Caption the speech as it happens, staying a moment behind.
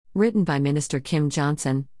Written by Minister Kim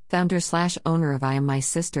Johnson, founder/owner of I Am My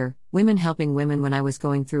Sister, Women Helping Women. When I was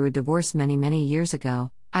going through a divorce many years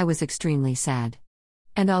ago, I was extremely sad.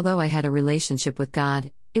 And although I had a relationship with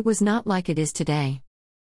God, it was not like it is today.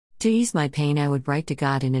 To ease my pain, I would write to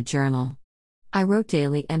God in a journal. I wrote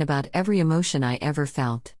daily and about every emotion I ever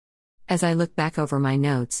felt. As I look back over my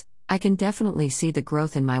notes, I can definitely see the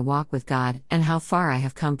growth in my walk with God and how far I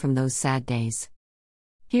have come from those sad days.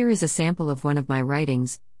 Here is a sample of one of my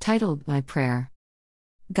writings, titled My Prayer.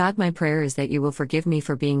 God, my prayer is that you will forgive me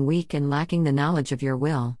for being weak and lacking the knowledge of your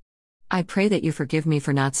will. I pray that you forgive me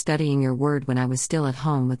for not studying your word when I was still at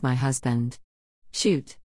home with my husband.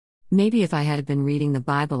 Shoot. Maybe if I had been reading the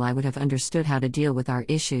Bible, I would have understood how to deal with our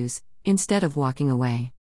issues, instead of walking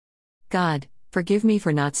away. God, forgive me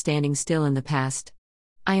for not standing still in the past.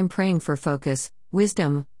 I am praying for focus,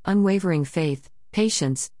 wisdom, unwavering faith,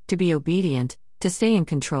 patience, to be obedient, to stay in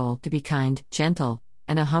control, to be kind, gentle,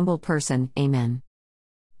 and a humble person. Amen.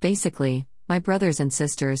 Basically, my brothers and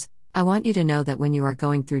sisters, I want you to know that when you are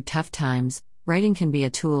going through tough times, writing can be a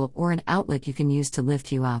tool or an outlet you can use to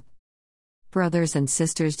lift you up. Brothers and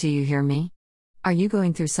sisters, do you hear me? Are you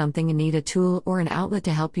going through something and need a tool or an outlet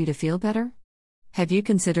to help you to feel better? Have you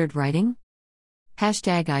considered writing?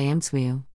 #IamSwiu